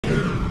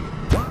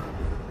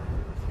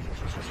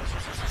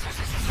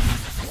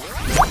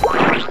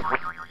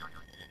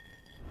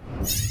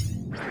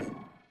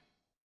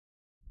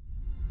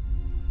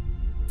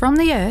From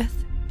the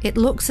Earth, it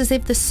looks as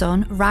if the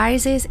sun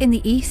rises in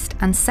the east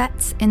and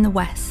sets in the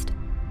west.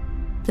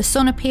 The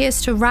sun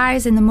appears to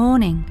rise in the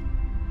morning,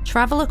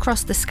 travel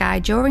across the sky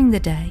during the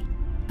day,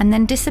 and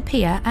then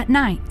disappear at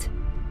night.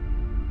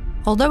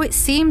 Although it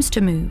seems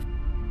to move,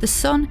 the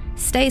sun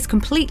stays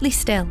completely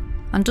still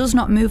and does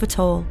not move at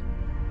all.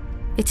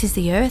 It is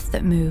the Earth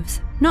that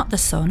moves, not the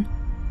sun.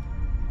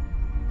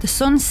 The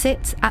sun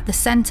sits at the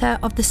centre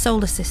of the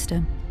solar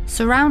system,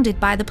 surrounded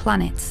by the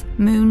planets,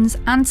 moons,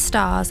 and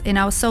stars in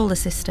our solar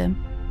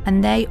system,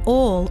 and they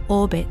all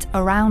orbit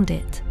around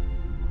it.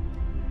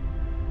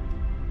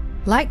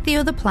 Like the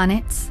other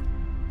planets,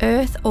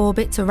 Earth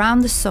orbits around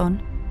the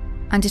sun,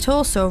 and it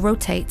also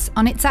rotates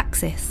on its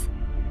axis.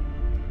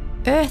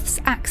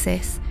 Earth's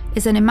axis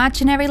is an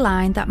imaginary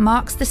line that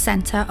marks the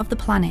centre of the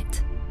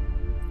planet.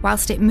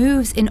 Whilst it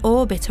moves in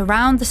orbit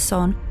around the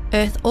sun,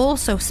 Earth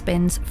also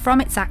spins from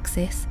its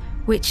axis,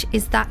 which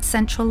is that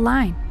central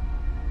line.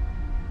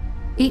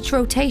 Each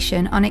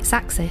rotation on its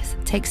axis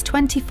takes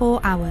 24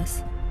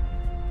 hours.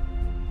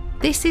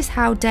 This is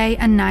how day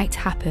and night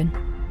happen.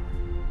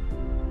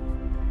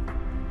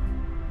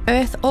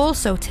 Earth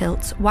also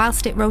tilts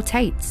whilst it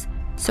rotates,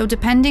 so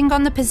depending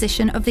on the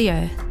position of the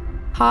Earth,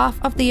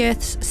 half of the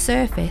Earth's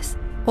surface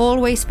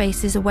always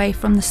faces away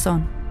from the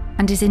sun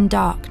and is in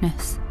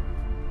darkness.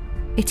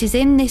 It is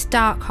in this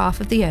dark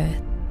half of the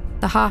Earth,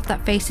 the half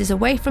that faces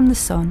away from the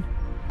sun,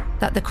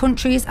 that the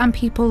countries and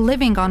people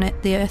living on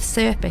the Earth's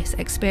surface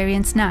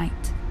experience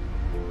night.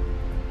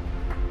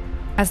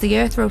 As the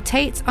Earth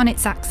rotates on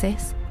its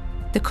axis,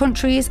 the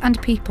countries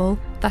and people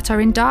that are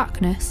in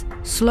darkness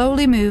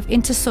slowly move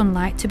into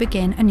sunlight to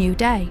begin a new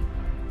day.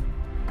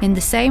 In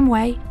the same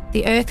way,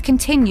 the Earth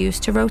continues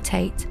to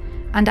rotate,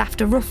 and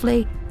after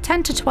roughly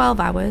 10 to 12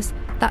 hours,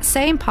 that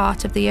same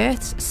part of the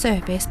Earth's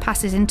surface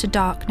passes into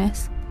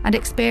darkness and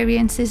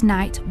experiences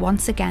night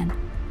once again.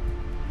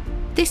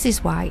 This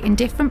is why in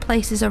different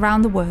places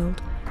around the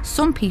world,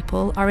 some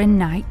people are in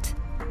night,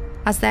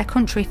 as their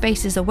country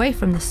faces away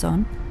from the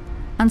sun,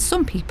 and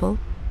some people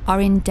are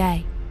in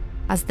day,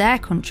 as their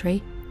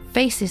country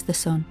faces the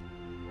sun,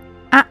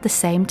 at the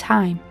same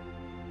time.